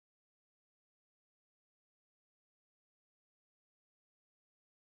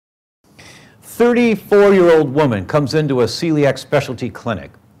34-year-old woman comes into a celiac specialty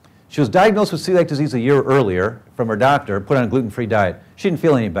clinic. She was diagnosed with celiac disease a year earlier from her doctor, put on a gluten-free diet. She didn't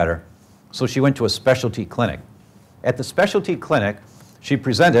feel any better, so she went to a specialty clinic. At the specialty clinic, she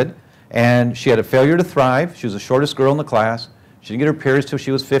presented, and she had a failure to thrive. She was the shortest girl in the class. She didn't get her periods till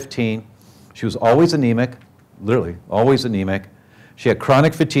she was 15. She was always anemic, literally always anemic. She had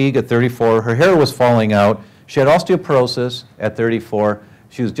chronic fatigue at 34. Her hair was falling out. She had osteoporosis at 34.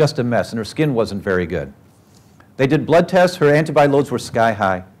 She was just a mess, and her skin wasn't very good. They did blood tests. Her antibody loads were sky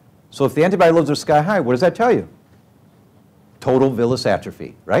high. So if the antibody loads are sky high, what does that tell you? Total villus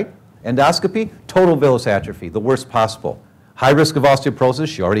atrophy, right? Endoscopy, total villus atrophy, the worst possible. High risk of osteoporosis.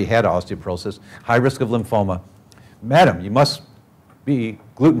 She already had osteoporosis. High risk of lymphoma. Madam, you must be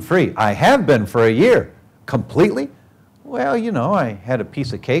gluten-free. I have been for a year. Completely? Well, you know, I had a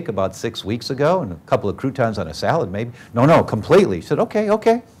piece of cake about 6 weeks ago and a couple of croutons on a salad maybe. No, completely. She said,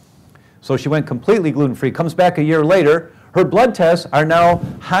 okay. So she went completely gluten-free. Comes back a year later. Her blood tests are now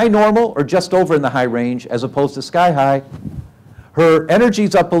high normal or just over in the high range as opposed to sky high. Her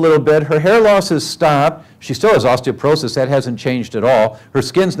energy's up a little bit. Her hair loss has stopped. She still has osteoporosis. That hasn't changed at all. Her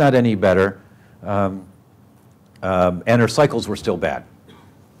skin's not any better. And her cycles were still bad.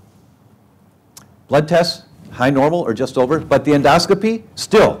 Blood tests, high normal or just over. But the endoscopy,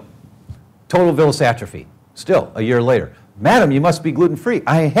 still total villus atrophy. Still, a year later. Madam, you must be gluten-free.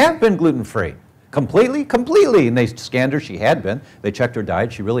 I have been gluten-free. Completely? Completely. And they scanned her. She had been. They checked her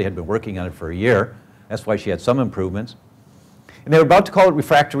diet. She really had been working on it for a year. That's why she had some improvements. And they were about to call it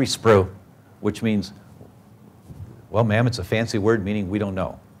refractory sprue, which means, well, ma'am, it's a fancy word meaning we don't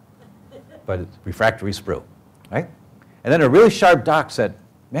know. But it's refractory sprue, right? And then a really sharp doc said,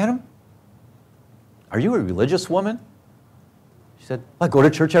 Madam, are you a religious woman? She said, I go to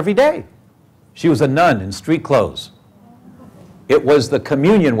church every day. She was a nun in street clothes. It was the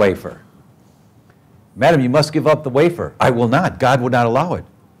communion wafer. Madam, you must give up the wafer. I will not. God would not allow it.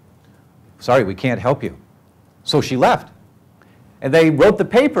 Sorry, we can't help you. So she left. And they wrote the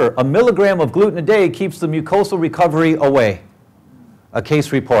paper, 1 milligram of gluten a day keeps the mucosal recovery away. A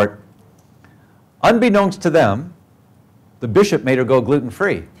case report. Unbeknownst to them, the bishop made her go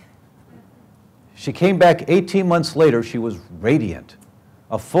gluten-free. She came back 18 months later. She was radiant.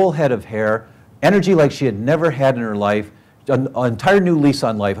 A full head of hair, energy like she had never had in her life, an entire new lease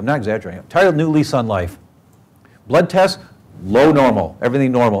on life. I'm not exaggerating. Entire new lease on life. Blood tests, low normal,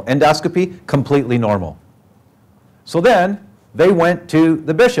 everything normal. Endoscopy, completely normal. So then they went to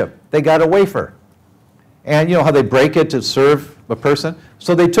the bishop. They got a wafer. And you know how they break it to serve a person?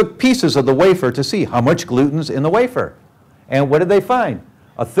 So they took pieces of the wafer to see how much gluten's in the wafer. And what did they find?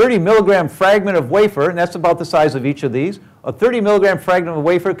 A 30 milligram fragment of wafer, and that's about the size of each of these, a 30 milligram fragment of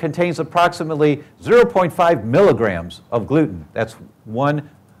wafer contains approximately 0.5 milligrams of gluten. That's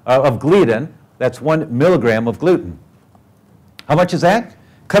of gluten. That's 1 milligram of gluten. How much is that?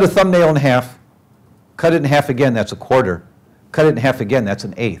 Cut a thumbnail in half. Cut it in half again, that's a quarter. Cut it in half again, that's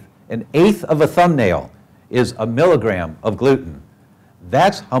an eighth. An eighth of a thumbnail is 1 milligram of gluten.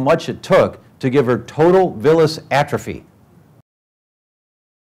 That's how much it took to give her total villus atrophy.